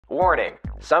Warning,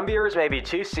 some viewers may be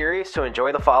too serious to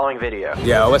enjoy the following video.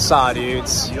 Yo, what's up,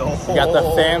 dudes? Yo. We got the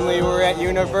family, we're at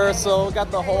Universal, we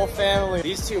got the whole family.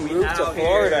 These two moved to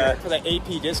Florida for the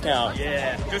AP discount.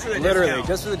 Yeah, just for the Literally, discount.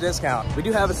 just for the discount. We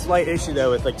do have a slight issue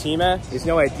though with like Tima. There's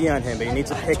no ID on him, but he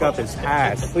needs to pick up his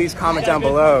pass. Please comment down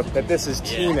below that this is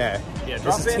Tima. Yeah, this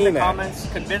drop is it in the Tima.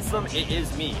 comments, convince them it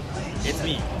is me. It's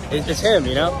me. It's him,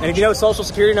 you know? And if you know his social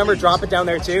security number, drop it down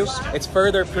there too. It's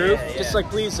further proof. Yeah. Just like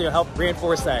please help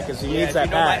reinforce that because he needs that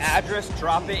if you know my pass. address,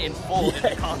 drop it in full in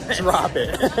the comments. Drop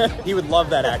it. He would love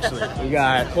that actually. We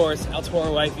got, of course, El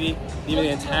Toro Wifey, even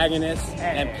the antagonist,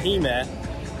 and Pima.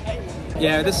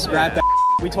 Yeah, this is Rat.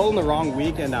 We told him the wrong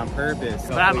weekend on purpose.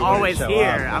 But I'm always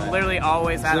here. I'm literally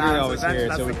always at always here,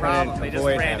 That's so the we problem. couldn't They just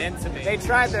avoid ran him. into me. They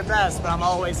tried their best, but I'm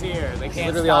always here. They can't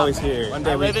Literally stop always me. here. One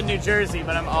day I live in New Jersey,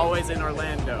 but I'm always in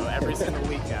Orlando every single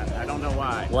weekend. I don't know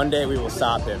why. One day we will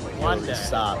stop him. One day.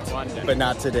 Stopped. One day. But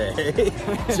not today.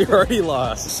 You already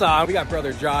lost. So we got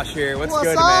brother Josh here. What's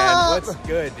good, up? man? What's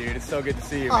good, dude? It's so good to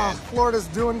see you, man. Florida's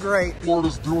doing great.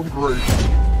 Florida's doing great.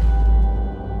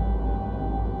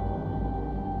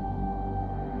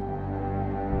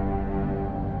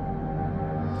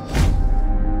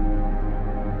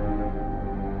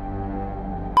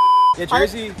 Yeah,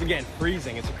 Jersey's been getting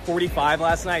freezing. It's like 45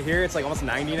 last night here. It's like almost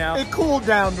 90 now. It cooled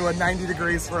down to a 90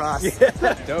 degrees for us.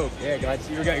 Yeah. Dope. Yeah, glad to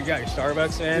see you got your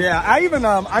Starbucks, man. Yeah, I even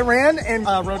I ran and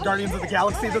rode Guardians of the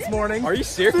Galaxy this morning. Are you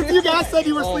serious? You guys said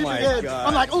you were Oh sleeping my in. God.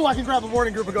 I'm like, oh, I can grab a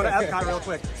morning group and go to Epcot real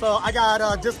quick. So I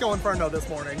got Disco Inferno this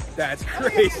morning. That's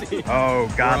crazy.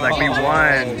 Oh God, like we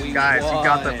won. Guys, we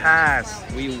got the pass.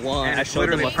 We won. And I it's showed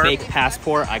them a literally fake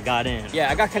passport. I got in.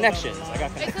 Yeah, I got connections. See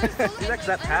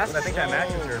that pass? I think that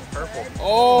matches are purple.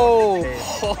 Oh.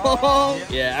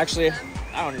 Yeah, actually,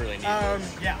 I don't really need it.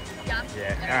 Yeah.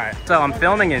 Yeah, alright. So I'm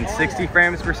filming in 60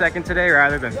 frames per second today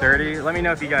rather than 30. Let me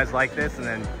know if you guys like this and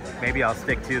then maybe I'll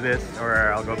stick to this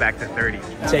or I'll go back to 30.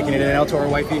 Taking it in El Toro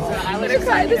Wifey. I'm gonna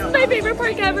cry. This is my favorite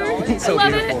park ever. So I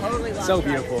love beautiful. it. So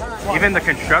beautiful. Even the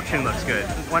construction looks good.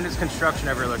 When does construction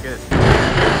ever look good?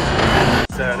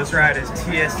 So this ride is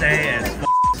TSA as f***,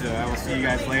 so I will see you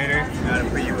guys later. Gotta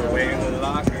put you away in the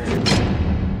locker.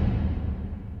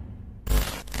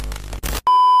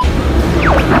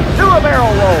 Do a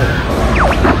barrel roll.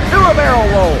 Do a barrel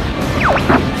roll.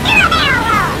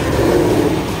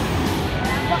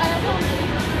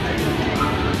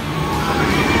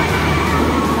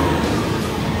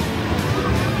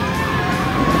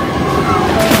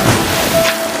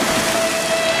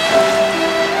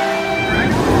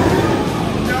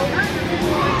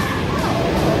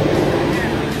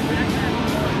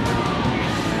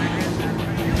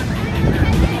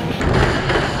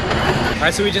 All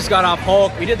right, so we just got off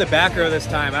Hulk. We did the back row this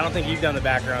time. I don't think you've done the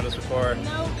back row on this before.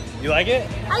 No, You like it?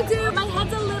 I do. My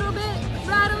head's a little bit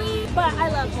rattly, but I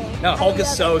love Hulk. No, Hulk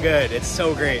is so good. It's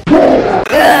so great.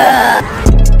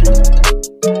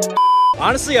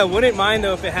 Honestly, I wouldn't mind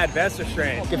though if it had vest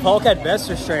restraints. If Hulk had vest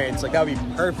restraints, like that would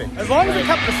be perfect. As long as it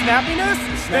kept the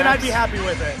snappiness, then I'd be happy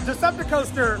with it.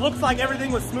 Decepticoaster looks like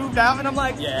everything was smoothed out, and I'm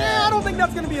like, yeah, I don't think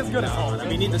that's gonna be as good as Hulk. I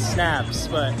mean, you need the snaps,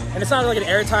 and it's not like an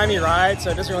airtime ride,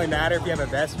 so it doesn't really matter if you have a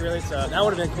vest, really. So that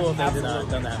would have been cool if they did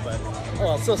done that, but oh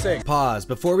well, still sick. Pause.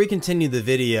 Before we continue the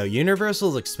video, Universal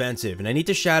is expensive, and I need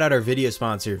to shout out our video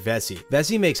sponsor, Vessi.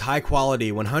 Vessi makes high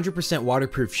quality, 100%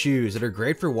 waterproof shoes that are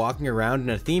great for walking around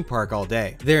in a theme park all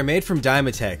day. They are made from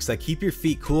Dymatex that keep your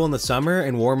feet cool in the summer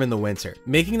and warm in the winter,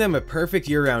 making them a perfect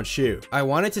year-round shoe. I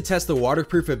wanted to test the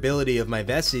waterproof ability of my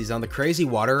Vessis on the crazy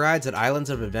water rides at Islands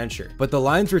of Adventure, but the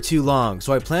lines were too long,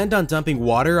 so I planned on dumping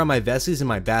water on my Vessis in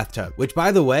my bathtub, which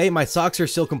by the way, my socks are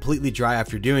still completely dry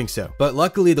after doing so. But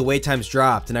luckily the wait times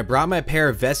dropped, and I brought my pair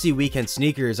of Vessi weekend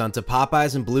sneakers onto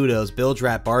Popeyes and Bluto's Bilge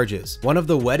Rat barges, one of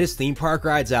the wettest theme park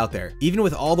rides out there. Even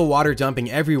with all the water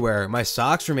dumping everywhere, my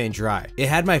socks remained dry. It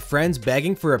had my friends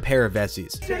begging for a pair of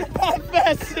Vessis.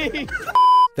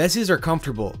 Vessis are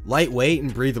comfortable, lightweight,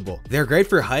 and breathable. They're great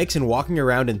for hikes and walking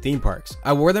around in theme parks.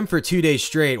 I wore them for 2 days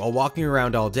straight while walking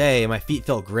around all day and my feet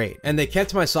felt great. And they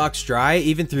kept my socks dry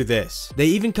even through this. They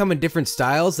even come in different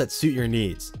styles that suit your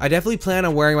needs. I definitely plan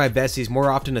on wearing my Vessis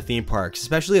more often to theme parks,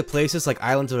 especially at places like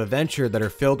Islands of Adventure that are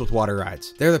filled with water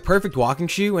rides. They're the perfect walking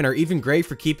shoe and are even great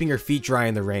for keeping your feet dry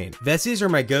in the rain. Vessis are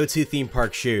my go-to theme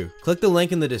park shoe. Click the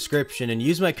link in the description and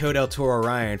use my code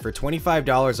ElToroRyan for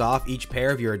 $25 off each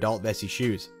pair of your adult Vessi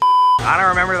shoes. I don't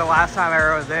remember the last time I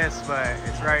rode this, but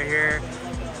it's right here.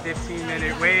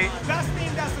 15-minute wait. Best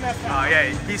theme destination. Oh yeah,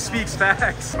 he speaks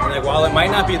facts. Like, while it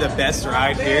might not be the best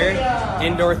ride here,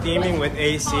 indoor theming with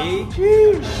AC,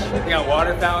 they got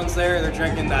water fountains there. They're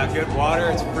drinking that good water.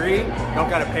 It's free. You don't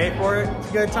gotta pay for it. It's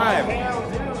a good time.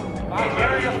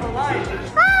 Area for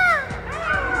life.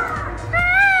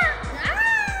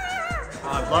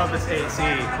 AC.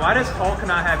 Why does Hulk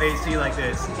not have AC like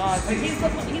this? He's the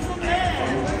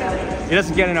man. He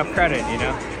doesn't get enough credit, you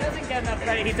know? He doesn't get enough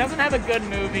credit. He doesn't have a good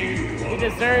movie. He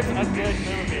deserves a good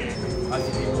movie.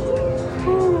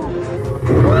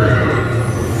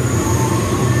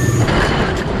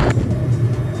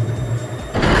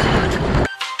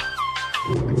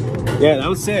 Yeah, that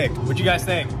was sick. What'd you guys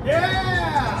think?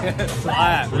 Yeah!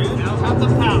 Slap. You now have the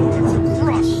power to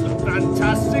crush the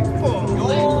Fantastic Four.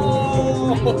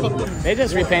 They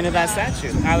just repainted that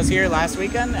statue. I was here last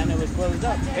weekend and it was closed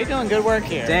up. They're doing good work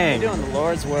here. Dang. They're doing the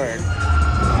Lord's work.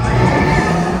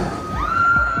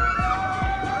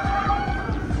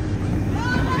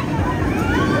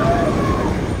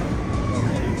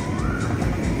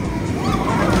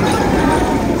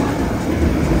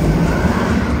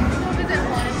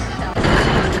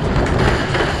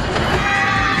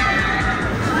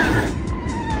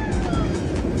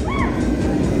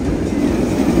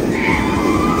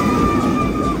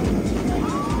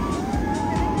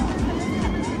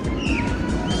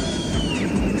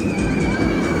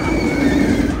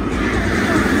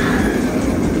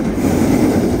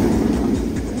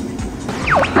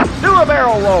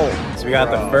 So we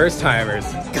got the first timers.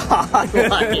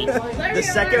 The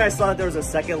second I saw that there was a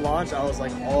second launch, I was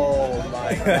like, oh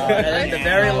my god. And then the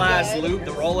very last loop,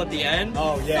 the roll at the end,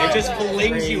 Oh yeah. it just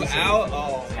flings you out.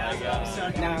 Oh my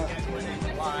god. Now,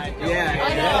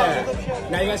 Yeah.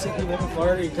 now you guys think you live in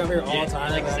Florida, you come here all the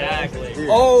time. Exactly. Dude.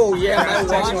 Oh yeah, I Text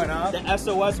watched, went off? the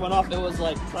SOS went off. It was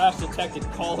like crash detected,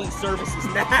 calling services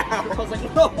now. I was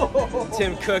like, no.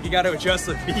 Tim Cook, you got to adjust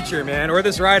the feature, man, or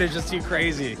this ride is just too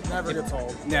crazy. Never gets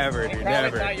old. Never, dude, Probably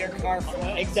never. thought your car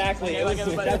flipped. Exactly. It was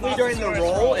definitely during the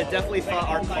roll. It definitely thought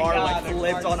our car like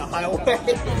flipped on a highway.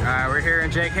 Alright, we're here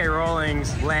in J.K.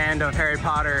 Rowling's land of Harry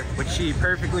Potter, which she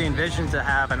perfectly envisioned to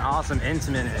have an awesome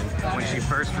intimate in. When she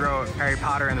first wrote Harry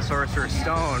Potter and the Sorcerer's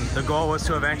Stone, the goal was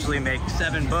to eventually make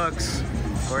 7 books,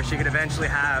 or she could eventually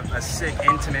have a sick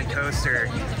intimate coaster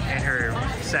in her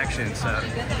section. So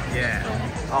yeah,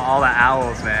 all the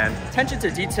owls, man. Attention to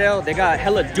detail, they got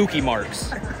hella dookie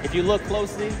marks. If you look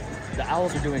closely, the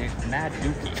owls are doing mad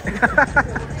dookie.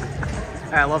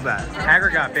 I love that.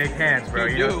 Hagrid got big hands, bro.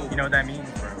 You You do. know what that means,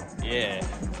 bro. Yeah,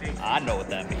 I know what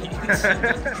that means.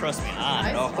 Trust me,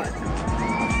 I know.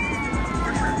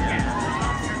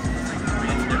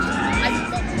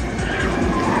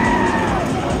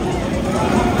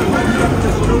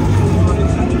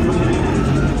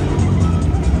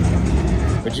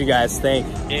 What'd you guys think?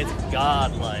 It's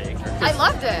godlike. I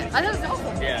loved it. I thought it was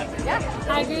awesome. Yeah.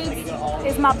 Hagrid's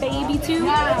is my baby too.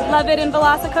 Love it in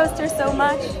VelociCoaster so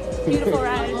much. Beautiful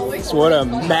ride. What a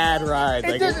mad ride.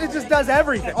 It just does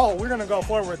everything. Oh, we're gonna go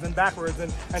forwards and backwards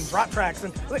and drop tracks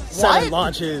and like, 7 what?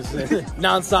 launches,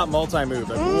 non-stop multi-move.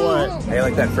 Like what? They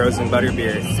like that frozen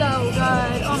butterbeer. So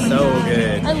good. Oh my So God.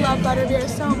 good. I love butterbeer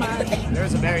so much. There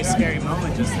was a very scary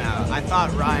moment just now. I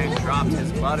thought Ryan dropped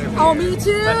his butterbeer. Oh, me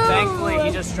too. But thankfully,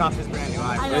 he just dropped his brand new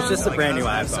iPhone. It's just a Like, brand new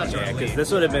that was iPhone, such a yeah, because relief.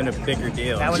 this would have been a bigger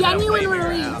deal. That would've been a Genuine way bigger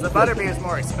relief. house. The butterbeer is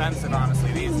more expensive,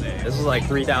 honestly, these days. This is like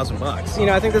 $3,000. You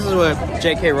know, I think this is what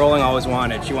J.K. Rowling always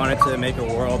wanted. She wanted to make a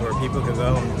world where people could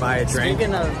go and buy a drink.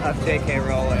 Speaking of J.K.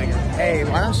 Rowling, hey,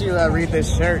 why don't you read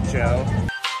this shirt, Joe?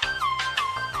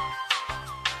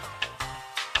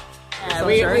 Yeah,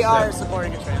 we are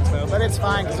supporting a transphobe, but it's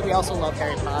fine because we also love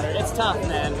Harry Potter. It's tough,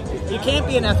 man. You can't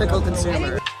be an ethical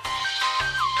consumer.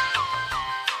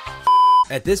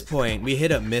 At this point, we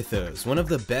hit up Mythos, one of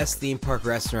the best theme park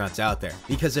restaurants out there,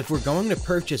 because if we're going to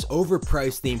purchase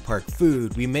overpriced theme park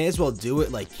food, we may as well do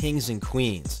it like kings and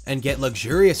queens, and get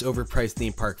luxurious overpriced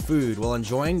theme park food while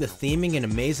enjoying the theming and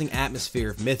amazing atmosphere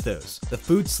of Mythos. The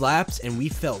food slaps and we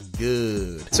felt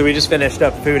good. So we just finished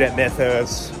up food at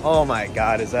Mythos. Oh my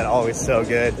god, is that always so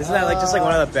good? Isn't that like just like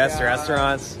one of the best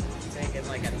restaurants? Taking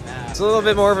like a nap. It's a little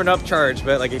bit more of an upcharge,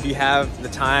 but like if you have the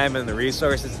time and the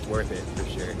resources, it's worth it for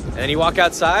sure. And then you walk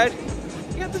outside,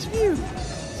 you got this view.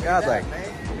 It's got like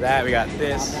that, we got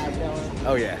this.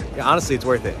 Oh yeah. Honestly, it's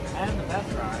worth it. And the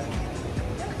best ride.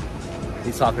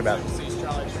 He's talking about it.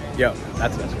 Yo,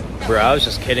 that's the best one. Bro, I was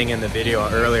just kidding in the video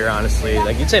earlier, honestly.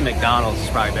 Like, you'd say McDonald's is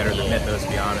probably better than Mythos, to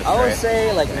be honest, I would right?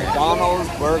 say like McDonald's,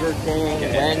 Burger King,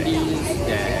 Wendy's,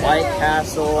 White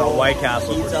Castle, Oh, White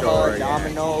Castle for Pizza sure, Hut, yeah.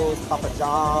 Domino's, Papa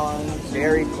John's,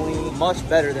 Dairy Queen. Much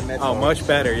better than Mythos. Oh, much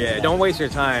better, yeah. Don't waste your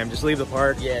time. Just leave the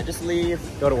park. Yeah, just leave.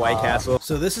 Go to White Castle.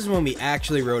 So this is when we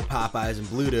actually rode Popeyes and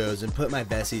Blutos and put my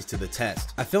Bessies to the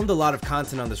test. I filmed a lot of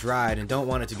content on this ride and don't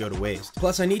want it to go to waste.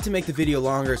 Plus I need to make the video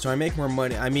longer so I make more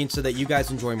money, so that you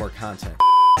guys enjoy more content.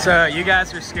 So, you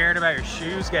guys are scared about your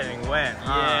shoes getting wet,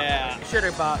 huh? Yeah. You should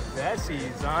have bought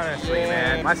Bessies, honestly,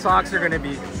 man. My socks are gonna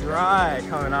be dry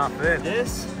coming off this.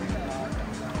 This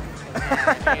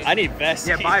I need Bessies.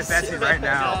 Yeah, buy Bessie right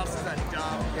now.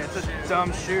 Yeah, it's a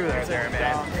dumb shoe right there,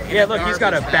 man. Yeah, look, he's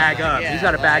got to bag up. He's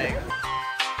got to bag up.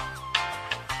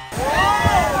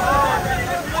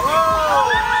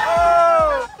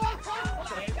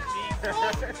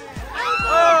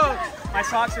 Oh! My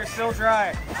socks are still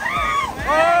dry.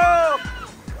 Oh!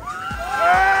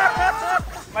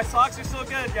 My socks are still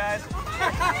good, guys.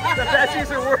 The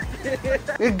Bessies are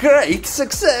working. Great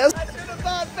success. I should have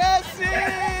bought Bessie.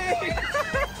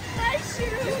 My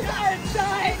shoes are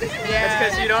done. Yeah, it's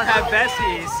because you don't have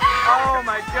Bessies. Oh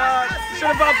my God! You should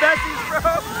have bought Bessies, bro.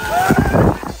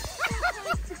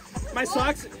 My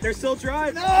socks, they're still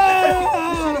dry.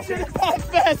 No! You should have bought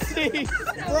Bessie.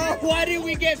 Bro, why did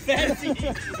we get Bessie?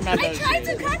 I tried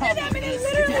to cover them and it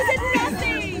literally did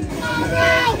nothing.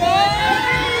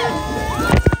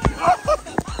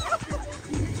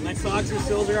 My socks are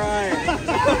still dry.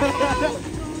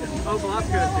 Oh,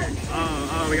 VelociCoaster.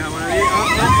 Oh, we got one of these.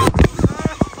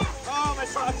 Oh, my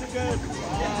socks are good.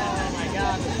 Oh my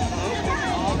God.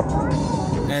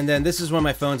 And then this is when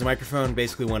my phone's microphone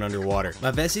basically went underwater.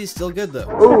 My Vessie's still good though.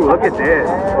 Ooh, look at this.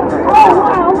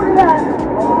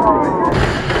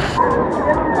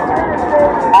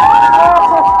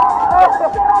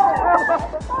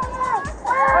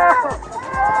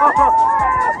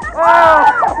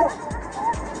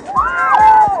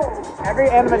 Every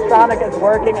animatronic is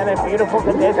working and in beautiful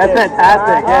condition. That's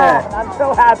fantastic, yeah. I'm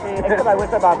so happy, except I wish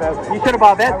I bought Bessie. You should have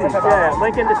bought Bessie. Yeah,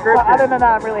 link in description. But other than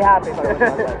that, I'm really happy.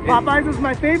 Popeyes is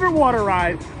my favorite water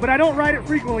ride, but I don't ride it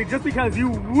frequently just because you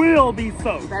will be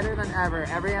soaked. Better than ever.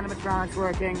 Every animatronic's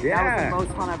working. Yeah. That was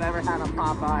the most fun I've ever had on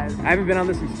Popeyes. I haven't been on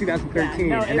this since 2013,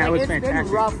 No, and that was it's fantastic.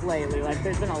 been rough lately. Like,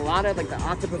 there's been a lot of, like, the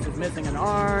octopus was missing an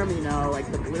arm, you know,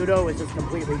 like, the Pluto was just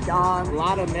completely gone. A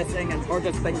lot of missing, or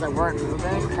just things that weren't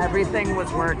moving. Everything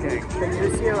was working. The new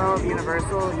COO of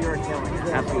Universal, you are killing it.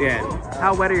 Absolutely. Yeah.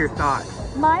 How wet are your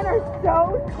socks? Mine are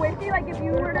so squishy, like if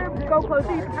you were to go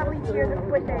closer, you could probably hear the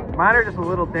squishing. Mine are just a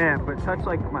little damp, but touch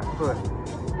like my foot.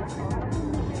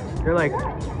 They're like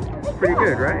pretty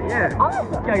good, right? Yeah. Awesome.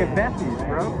 You gotta get Bessies,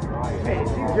 bro. Hey,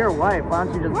 she's your wife. Why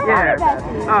don't you just... Yeah.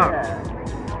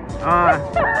 Oh.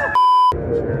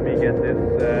 Let me get this.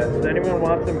 Does anyone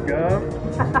want some gum?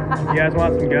 You guys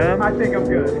want some gum? I think I'm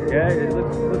good. Yeah, it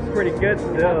looks pretty good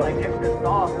still. Like extra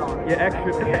sauce on it. Yeah,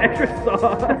 extra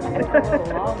sauce. It's a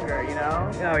little longer, you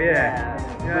know? Oh yeah.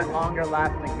 Yeah. Longer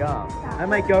lasting gum. I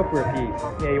might go for a piece.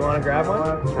 Yeah, you want to grab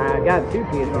one? I got 2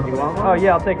 pieces. Do you want one? Oh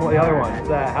yeah, I'll take the other one.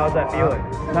 How's that feeling?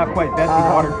 Not quite Bessie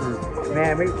waterproof.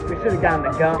 Man, we should have gotten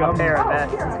the gum pair of that.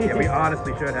 Yeah, we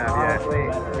honestly should have. Yeah,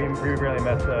 we really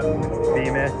messed up.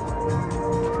 B-Man,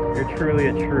 you're truly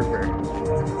a trooper.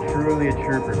 Truly a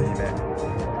trooper, B-Man.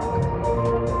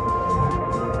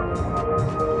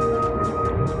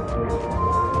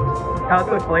 How's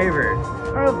the flavor?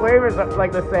 The flavors are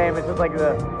like the same. It's just like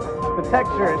the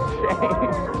texture has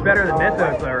changed. It's better than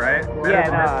Mythos though, right?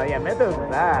 Yeah, Mythos is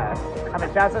bad. I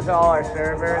mean, shouts out to all our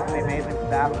servers and the amazing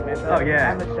staff of Mythos. Oh,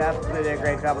 yeah. And the chefs, they did a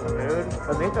great job with the food.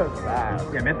 But Mythos is bad.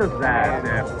 Yeah, Mythos is ass,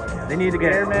 yeah. They need to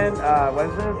get... Spearmint, what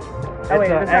is this? Oh wait,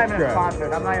 this is not even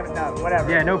sponsored. I'm not even, no, whatever.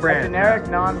 Yeah, no brand. A generic,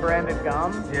 non-branded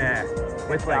gum. Yeah.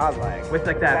 With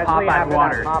like that Popeye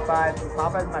water. Popeyes is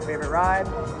my favorite ride.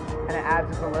 And it adds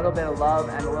just a little bit of love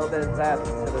and a little bit of zest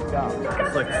to this gum.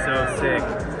 This looks so sick.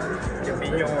 Give me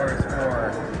yours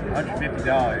for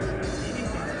 $150.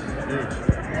 So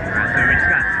we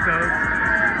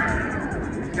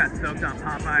just got soaked on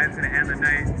Popeyes. Gonna end the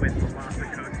night with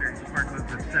VelociCoaster. Park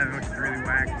closes at 7, which is really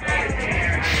whack.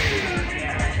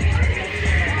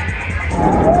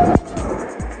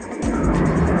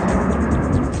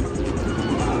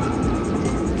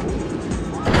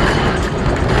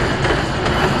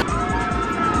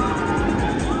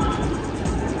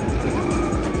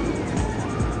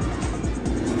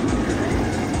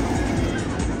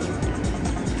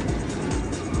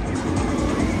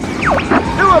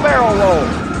 Do a barrel roll.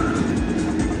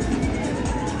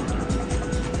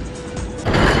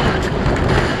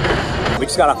 We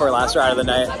just got off our last ride of the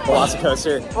night,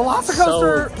 VelociCoaster.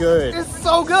 VelociCoaster so good. is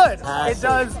so good. Fantastic. It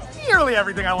does nearly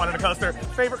everything I want in a coaster.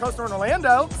 Favorite coaster in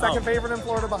Orlando, second favorite in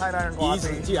Florida behind Iron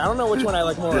Glossy. Easy. Dude, I don't know which one I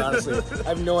like more, honestly. I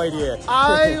have no idea.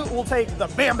 I will take the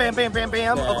bam, bam, bam, bam,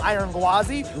 bam of Iron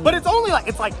Glossy, but it's only like,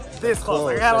 it's like this close.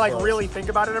 Like, I gotta like really think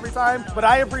about it every time, but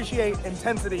I appreciate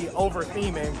intensity over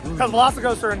theming, because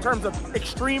VelociCoaster, in terms of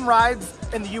extreme rides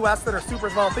in the US that are super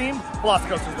well themed,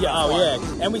 VelociCoaster is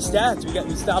and we stacked.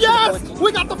 We stopped. Yes!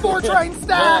 We got the 4-train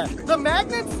stack! The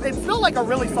magnets, it's still like a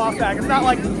really soft stack. It's not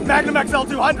like Magnum XL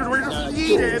 200 where you're just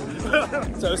yeeted.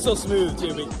 So it's still smooth too,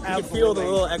 but you can feel the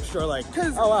little extra like,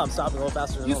 oh wow, I'm stopping a little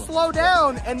faster than normal. Slow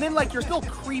down, and then like you're still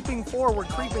creeping forward,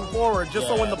 just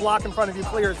so when the block in front of you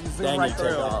clears, you zoom right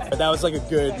through. But that was like a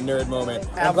good nerd moment.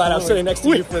 I'm glad I was sitting next to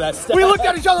you for that step. We looked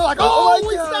at each other like, oh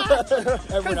we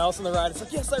stacked! Everyone else on the ride, it's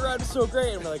like, yes, that ride was so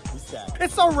great. And we're like, we stacked.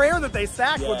 It's so rare that they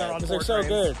stack when they're on because four they're so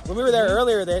good. When we were there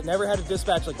earlier, they never had a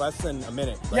dispatch like less than a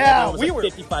minute. Like, yeah, it was like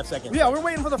 55 seconds. Yeah, we were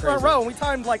waiting for the front row, and we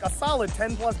timed like a solid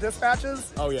 10 plus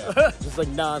dispatches. Oh yeah, just like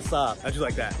non-stop. How'd you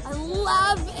like that? I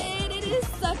love it. It is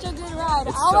such a good ride.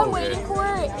 It's All so I'm waiting for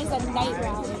is a night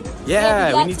ride.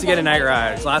 Yeah, we need to get a night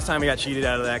ride. So last time we got cheated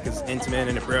out of that because intimate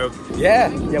and it broke. Yeah,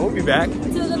 we'll be back. To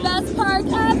the best park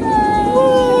ever!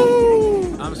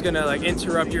 Woo! I'm just gonna like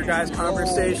interrupt your guys'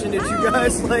 conversation. Did you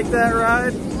guys like that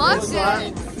ride? Loved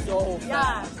it.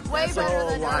 Yeah, way better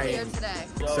than earlier today.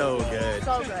 So good.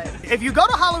 So good. If you go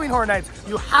to Halloween Horror Nights,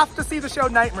 you have to see the show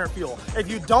Nightmare Fuel. If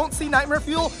you don't see Nightmare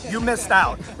Fuel, you missed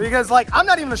out. Because like, I'm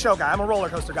not even a show guy, I'm a roller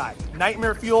coaster guy.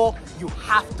 Nightmare Fuel, you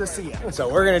have to see it. So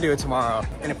we're gonna do it tomorrow.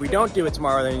 And if we don't do it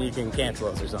tomorrow, then you can cancel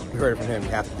us or something. You heard it from him, you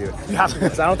have to do it. You have to do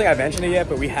it. So I don't think I mentioned it yet,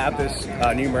 but we have this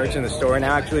new merch in the store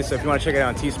now actually. So if you wanna check it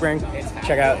out on Teespring,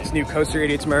 check out this new Coaster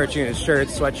Idiots merch, you know,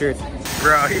 shirts, sweatshirts.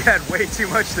 Bro, he had way too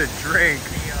much to drink.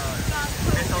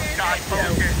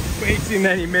 Way too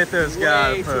many Mythos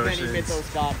God potions.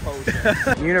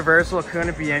 Universal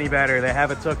couldn't be any better. They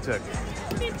have a tuk-tuk.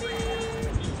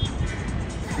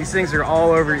 These things are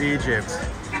all over Egypt.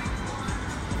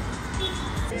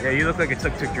 Yeah, you look like a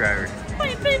tuk-tuk driver.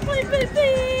 It's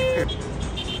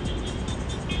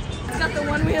got the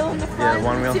one wheel in the front,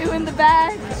 one wheel. two in the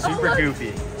back. Super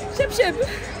goofy. Shib.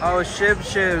 Oh,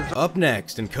 shib. Up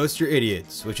next in Coaster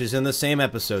Idiots, which is in the same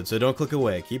episode, so don't click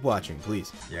away. Keep watching,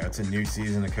 please. Yeah, it's a new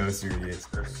season of Coaster Idiots.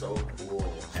 They're so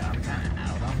cool. Yeah, I'm kind of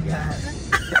out on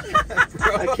that.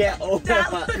 Bro, I can't open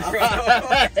my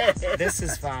This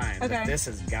is fine. Okay. But this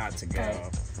has got to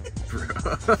go.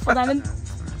 Hold on.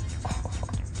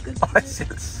 Oh, I see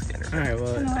the skin. Alright,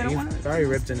 well, you've already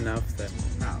ripped enough that.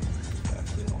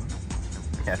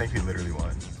 Yeah, I think we literally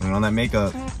won. Went on that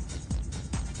makeup.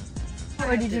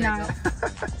 Or did you not?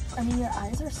 I mean, your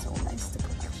eyes are so nice to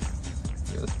put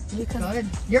on. Because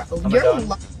You're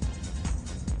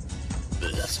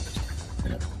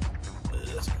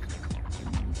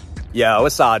Yo,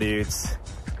 what's up, dudes?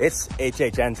 It's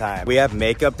HHN time. We have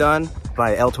makeup done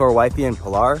by El Toro Wifey and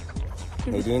Pilar.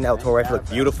 Nadine, El Toro Wifey look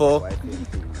beautiful.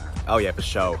 Oh yeah, for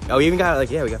sure. Oh, we even got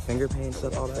like, yeah, we got finger paint and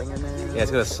stuff, all that. Yeah,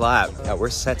 it's gonna slap. Yeah, we're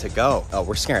set to go. Oh,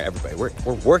 we're scaring everybody.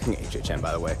 We're working HHN,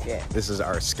 by the way. Yeah. This is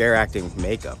our scare acting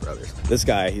makeup, brothers. This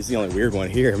guy, he's the only weird one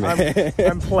here, man.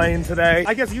 I'm playing today.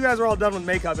 I guess you guys are all done with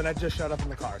makeup and I just showed up in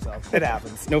the car, so it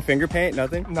happens. No finger paint,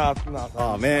 nothing? No.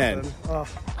 Oh man.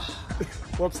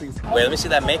 Whoopsies. Wait, let me see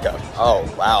that makeup. Oh,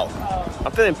 wow.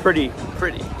 I'm feeling pretty.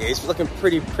 Yeah, he's looking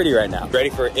pretty right now. Ready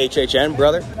for HHN,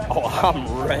 brother? Oh,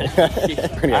 I'm ready.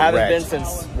 I haven't been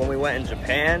since when we went in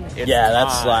Japan. Yeah,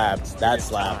 that's slapped. That's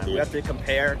slapped, dude. We have to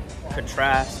compare,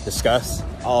 contrast, discuss,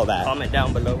 all that. comment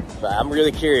down below. But I'm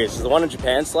really curious. The one in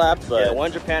Japan slapped, but... Yeah, the one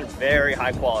in Japan, very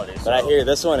high quality. But I hear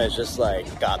this one is just like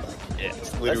godlike. Yeah,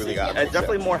 it's literally godlike. It's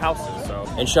definitely more houses, so...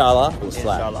 Inshallah, it will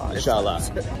slap.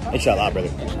 Inshallah, brother.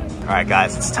 All right,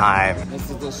 guys, it's time. This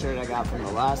is the shirt I got from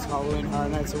the last Halloween Horror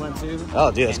Nights I went to.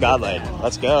 Oh, dude, it's godlike.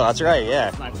 Let's go. That's right, yeah.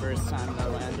 It's my first time in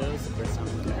Orlando. It's the first time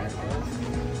in America.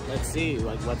 Let's see,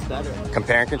 like, what's better.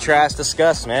 Compare and contrast,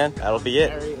 discuss, man. That'll be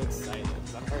it. Very excited.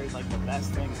 I've heard, like, the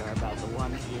best things are about the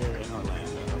one here in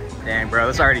Orlando. Dang, bro,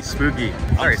 it's already spooky.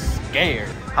 I'm scared.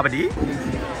 Habadi?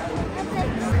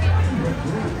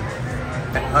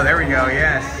 Oh, there we go,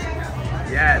 yes.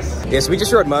 Yes, we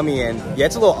just rode Mummy and yeah,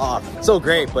 it's a little off. It's still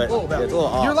great, but yeah, it's a little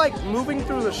off. You're like moving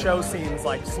through the show scenes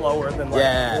like slower than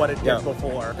like what it did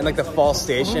before. And like the false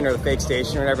station or the fake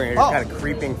station or whatever, and you're kind of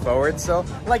creeping forward, so.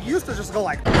 Like you used to just go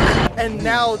like, and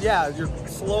now, yeah, you're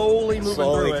slowly moving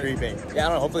through it. Creeping. Yeah, I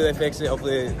don't know, hopefully they fix it,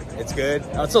 hopefully it's good.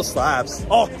 Oh, it still slaps.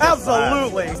 Oh,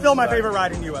 absolutely. Slaps. Still my favorite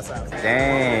ride in USF.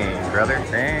 Dang, brother.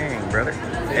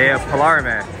 Hey, Pilar,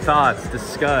 man, thoughts,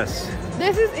 discuss.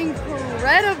 This is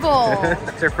incredible.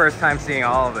 It's her first time seeing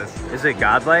all of this. Is it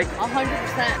godlike?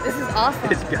 100%. This is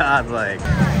awesome. It's godlike.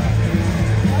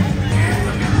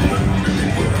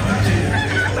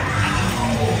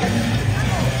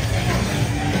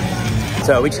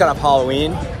 So we just got off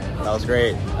Halloween. That was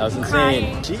great. That was insane.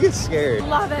 Crying. She gets scared.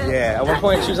 Love it. Yeah, at one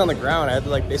point she was on the ground. I had to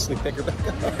like basically pick her back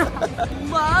up.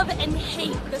 Love and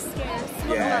hate the scares so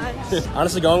much.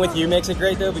 Honestly, going with you makes it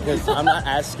great though, because I'm not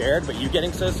as scared, but you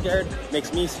getting so scared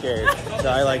makes me scared. So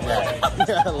I like that.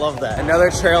 I love that. Another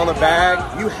trail in the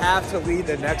bag. You have to lead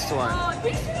the next one.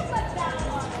 We should have let that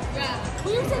one. Yeah.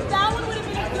 We said that one would have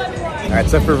been a good one. right,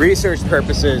 so for research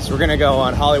purposes, we're gonna go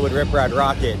on Hollywood Rip Ride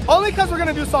Rocket. Only because we're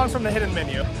gonna do songs from the hidden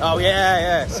menu. Oh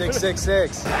yeah,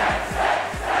 666.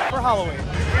 For Halloween.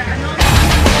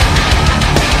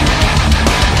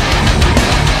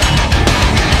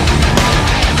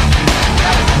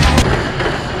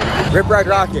 Rip Ride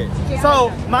Rocket. So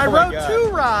my row 2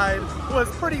 ride was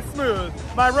pretty smooth.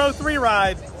 My row 3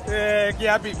 ride,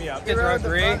 yeah, beat me up. It's row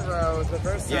 3? Row, the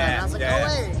first time. Yeah, I was like, yeah. oh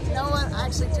wait, you know what? I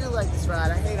actually do like this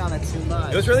ride. I hate on it too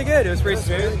much. It was really good. It was pretty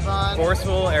smooth. Really fun.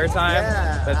 Forceful airtime.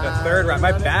 Yeah. The third ride. My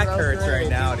running back row hurts 3, right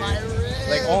now, dude. my ribs.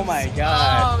 Like, oh my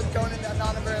god. Oh, going in that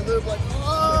non-invariant loop, like,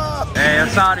 oh. Hey,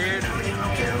 what's up, dude?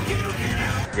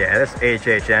 Yeah, that's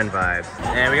HHN vibes.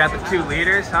 And we got the 2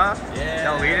 leaders, huh?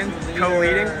 Yeah. Y'all leading?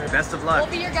 Co-leading? Best of luck.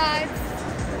 We'll be your guides.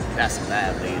 That's a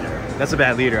bad leader. That's a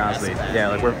bad leader, honestly. That's bad. Yeah,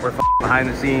 like we're behind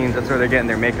the scenes. That's where they're getting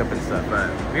their makeup and stuff.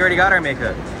 But We already got our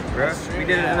makeup, bro. True, We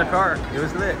did it in the car. It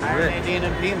was lit. It was lit. Nadine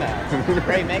and Pima.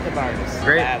 Great makeup artists.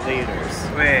 Great. Bad leaders.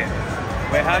 Wait,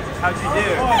 how'd you do?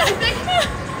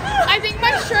 I think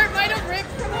my shirt might have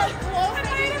ripped from her clothes. I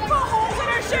might have put holes in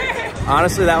her shirt.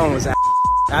 honestly, that one was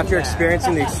after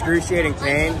experiencing the excruciating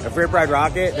pain of Rip Ride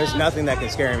Rocket, there's nothing that can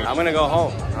scare me. I'm gonna go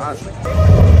home, honestly.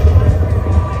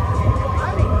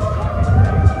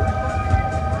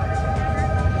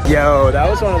 Yo, that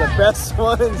was one of the best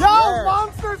ones. Yo, there.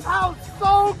 Monsters House,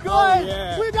 so good. Oh,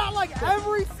 yeah. We got like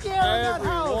every scare in that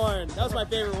house. Everyone. That was my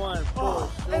favorite one, for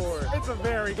sure. It's a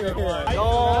very good one.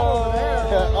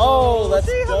 Oh, let's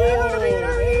go.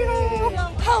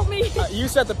 Help me. You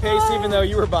set the pace even though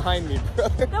you were behind me, bro.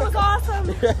 That was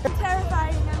awesome.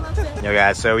 Terrifying. I loved it. Yo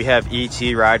guys, so we have ET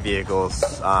ride vehicles.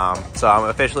 So I'm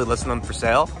officially listing them for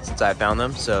sale since I found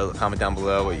them. So comment down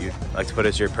below what you'd like to put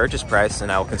as your purchase price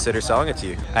and I will consider selling it to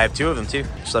you. I have 2 of them too.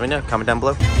 Just let me know, comment down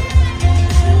below.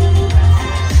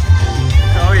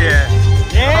 Oh yeah.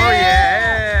 Yeah. Oh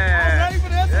yeah. I'm ready for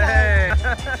this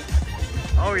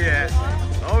one. Oh yeah.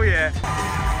 Oh yeah.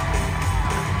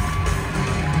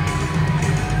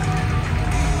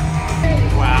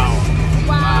 Wow.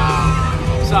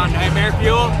 Saw Nightmare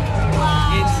Fuel.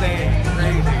 Insane.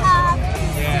 Crazy.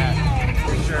 Yeah.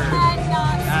 For sure.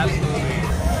 Absolutely.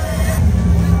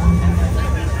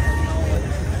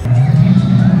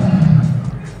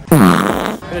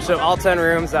 Finished up all 10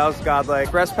 rooms. That was godlike.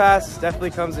 Express Pass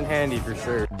definitely comes in handy for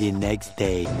sure. The next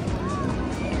day.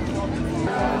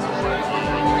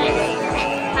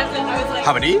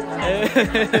 Habari?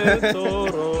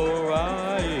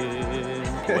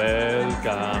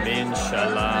 Welcome,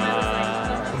 inshallah.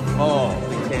 Oh,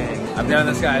 the king. I've known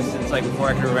this guy since like before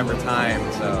I can remember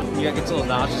time, so he gets a little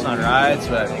nauseous on rides,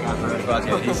 but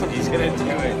he's gonna do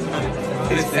it.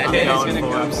 He's gonna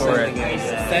go for it.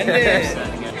 Send it.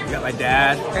 You got my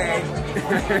dad. Hey.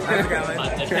 How's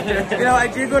it going? You know, I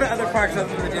do go to other parks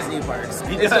other than the Disney parks. It's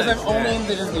because I'm only in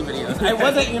the Disney videos. I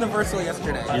was at Universal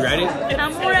yesterday. You ready?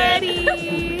 I'm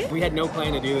ready. We had no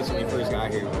plan to do this when we first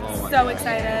got here. So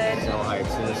excited. So hyped.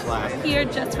 So this slack. Here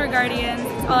just for Guardians.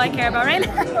 That's all I care about right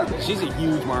now. She's a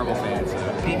huge Marvel fan, so.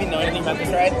 Do you even know anything about this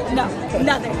ride? No,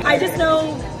 nothing. I just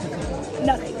know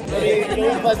nothing.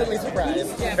 You'll be pleasantly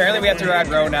surprised. Apparently we have to ride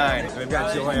row 9. We've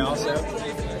got Joy also.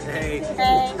 Hey.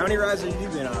 Hey. How many rides have you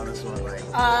been on this one? Like?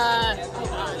 Oh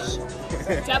gosh.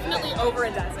 Definitely over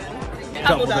a dozen.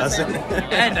 Couple dozen.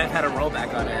 And I've had a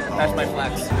rollback on it. That's my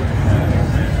flex.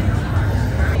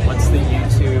 What's the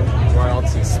YouTube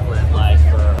royalty split like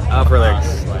For like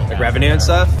revenue and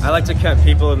stuff? I like to cut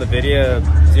people in the video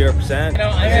 0%. You know,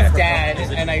 I'm his dad,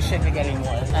 and I shouldn't be getting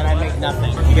more, and I make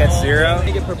nothing. You get 0?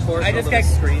 You get proportional I just to get the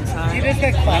screen time. You just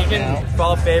get clout You now. can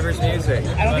follow Favors music.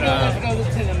 I don't think I'll have to go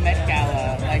to the Met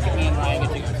Gala like me and Ryan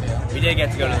get to go to. We did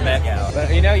get to go to the Met Gala.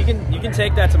 But you know, you can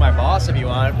take that to my boss if you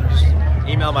want. Just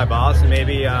email my boss and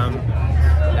maybe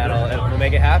we'll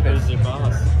make it happen. Who's your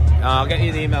boss? I'll get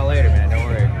you the email later, man. Don't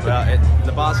worry. Well,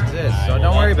 the boss exists, so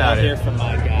don't worry about it. I'll hear from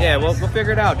my guys. Yeah, we'll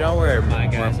figure it out. Don't worry. My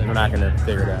guys We're not gonna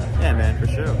figure it out. Yeah, man, for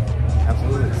sure.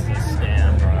 Absolutely.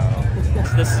 Damn, bro.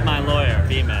 This is my lawyer,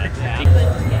 B-Man.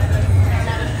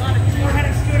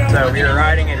 So we are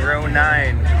riding in row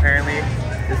 9. Apparently,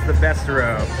 this is the best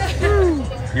row.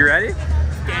 You ready?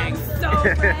 Gang so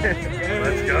ready.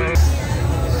 Let's go.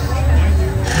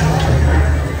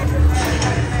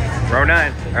 Row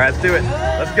 9. All right, let's do it.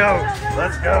 Let's go.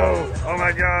 Let's go. Oh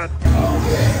my God.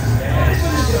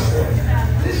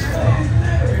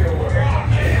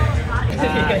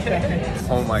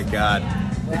 Oh my God.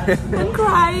 I'm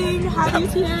crying, happy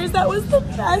tears. That was the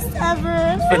best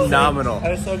ever. Phenomenal. I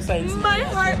was so excited. My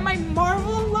heart, my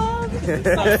Marvel love,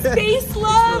 my space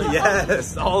love.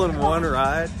 Yes, all in one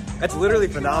ride. It's literally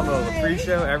phenomenal. The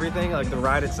pre-show, everything, like the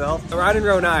ride itself. The ride in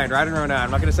row 9.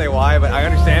 I'm not gonna say why, but I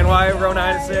understand why row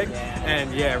 9 is sick.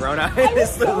 And yeah, row 9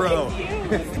 is the row.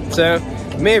 So,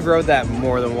 may have rode that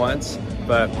more than once,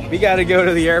 but we gotta go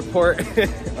to the airport.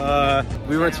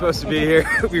 We weren't supposed to be here.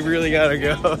 We really gotta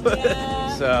go.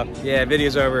 So, yeah,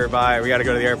 video's over. Bye. We gotta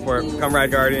go to the airport. Come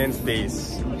ride Guardians.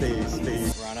 Peace. Peace.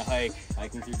 Peace. We're on a hike.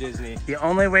 Hiking through Disney. The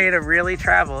only way to really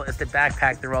travel is to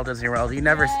backpack through Walt Disney World. You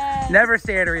never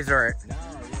stay at a resort. No,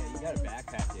 yeah, you gotta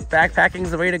backpack it. Backpacking's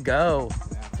the way to go.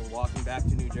 Yeah, we're walking back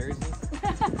to New Jersey.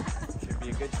 Should be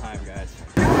a good time, guys.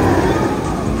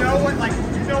 No one was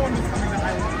coming to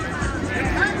Island.